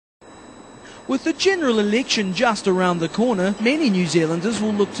With the general election just around the corner, many New Zealanders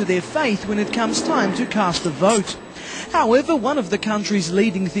will look to their faith when it comes time to cast a vote. However, one of the country's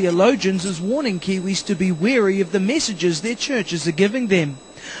leading theologians is warning Kiwis to be wary of the messages their churches are giving them.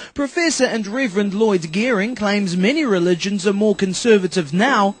 Professor and Reverend Lloyd Geering claims many religions are more conservative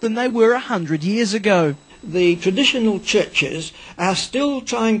now than they were 100 years ago. The traditional churches are still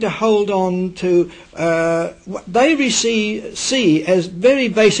trying to hold on to what they see as very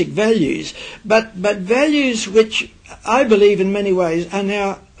basic values, but values which I believe in many ways are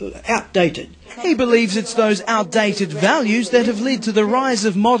now outdated. He believes it's those outdated values that have led to the rise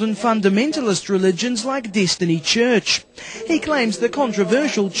of modern fundamentalist religions like Destiny Church. He claims the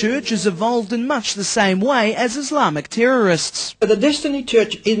controversial church has evolved in much the same way as Islamic terrorists. The Destiny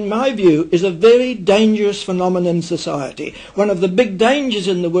Church, in my view, is a very dangerous phenomenon in society. One of the big dangers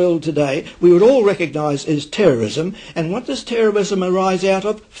in the world today, we would all recognise, is terrorism. And what does terrorism arise out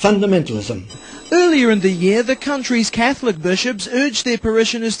of? Fundamentalism. Earlier in the year, the country's Catholic bishops urged their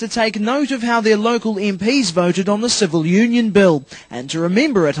parishioners to take note of how their local MPs voted on the Civil Union Bill and to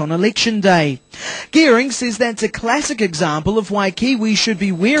remember it on election day. Geering says that's a classic example of why Kiwis should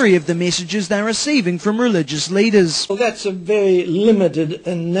be wary of the messages they're receiving from religious leaders. Well, that's a very limited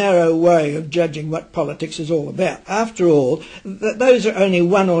and narrow way of judging what politics is all about. After all, those are only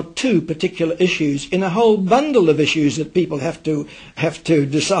one or two particular issues in a whole bundle of issues that people have to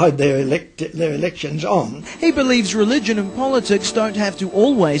decide their elections on. He believes religion and politics don't have to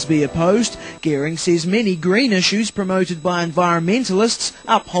always be opposed. Geering says many green issues promoted by environmentalists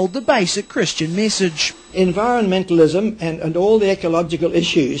uphold the basic Christian message. Environmentalism and all the ecological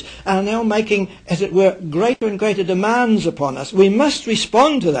issues are now making, as it were, greater and greater demands upon us. We must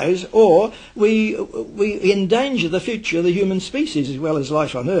respond to those, or we endanger the future of the human species as well as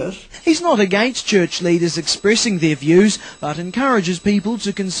life on Earth. He's not against church leaders expressing their views, but encourages people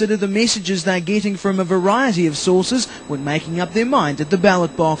to consider the messages they're getting from a variety of sources when making up their mind at the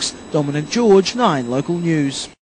ballot box. Dominic George, 9 Local News.